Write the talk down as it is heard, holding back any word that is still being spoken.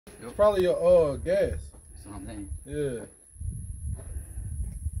It's probably your gas. Something. Yeah.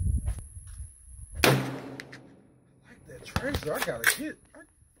 I like that tracer. I gotta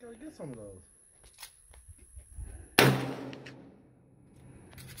get some of those.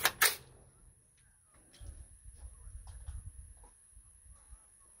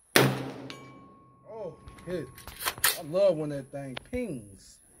 Oh, hit. I love when that thing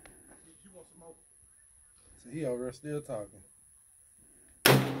pings. You want some more? See, he over there still talking.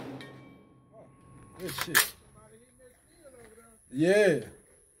 Oh, good shit. Yeah.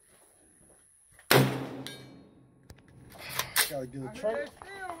 Gotta get a track.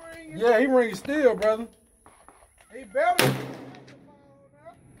 Yeah, he ringing still, brother. He better.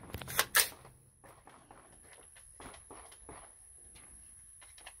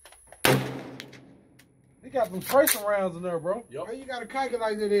 He got some tracing rounds in there, bro. Yep. Why you gotta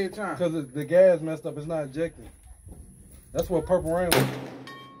calculate it every time? Because the gas messed up. It's not ejecting. That's what purple rain was.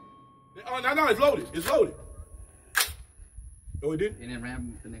 Oh, no, it's loaded. It's loaded. Oh, it did? And then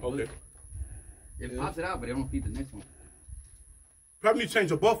ram the next Okay. loop. It pops it out, but it won't feed the next one. Probably need to change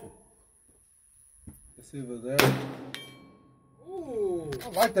the buffer. Let's see if it's there. Ooh. I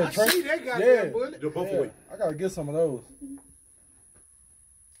like that I trace. see that goddamn bullet. The buffer Yeah. weight. I gotta get some of those.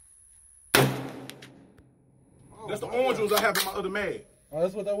 Oh, That's the orange ones I have in my other mag. Oh,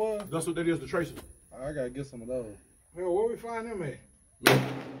 that's what that was? That's what that is, the tracer. I gotta get some of those. Hell, where we find them at?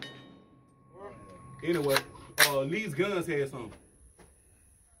 Anyway, Lee's Guns had some.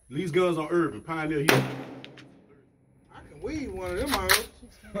 Lee's Guns on Urban, Pioneer Hill. I can weed one of them out.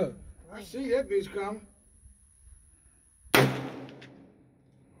 I see that bitch coming. I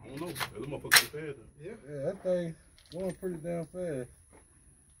don't know. That little motherfucker is fast though. Yeah. Yeah, that thing going pretty damn fast.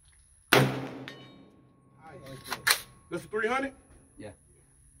 Like that. That's a 300? Yeah.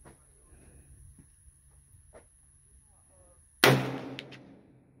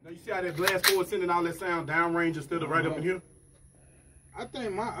 Now you see how that blast forward sending all that sound downrange instead of right up in here? I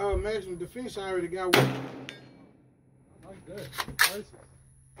think my maximum defense I already got one. I like that. Traces.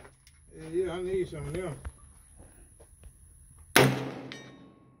 Yeah, I need some of them. You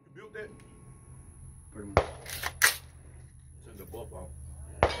built that? Pretty much. Turn the buff off.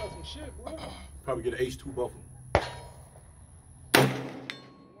 Got some shit, boy. Probably get an H2 buffer.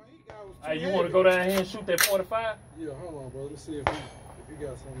 Hey, you want to go down here and shoot that 45? Yeah, hold on, bro. Let's see if he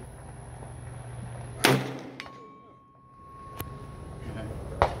got something.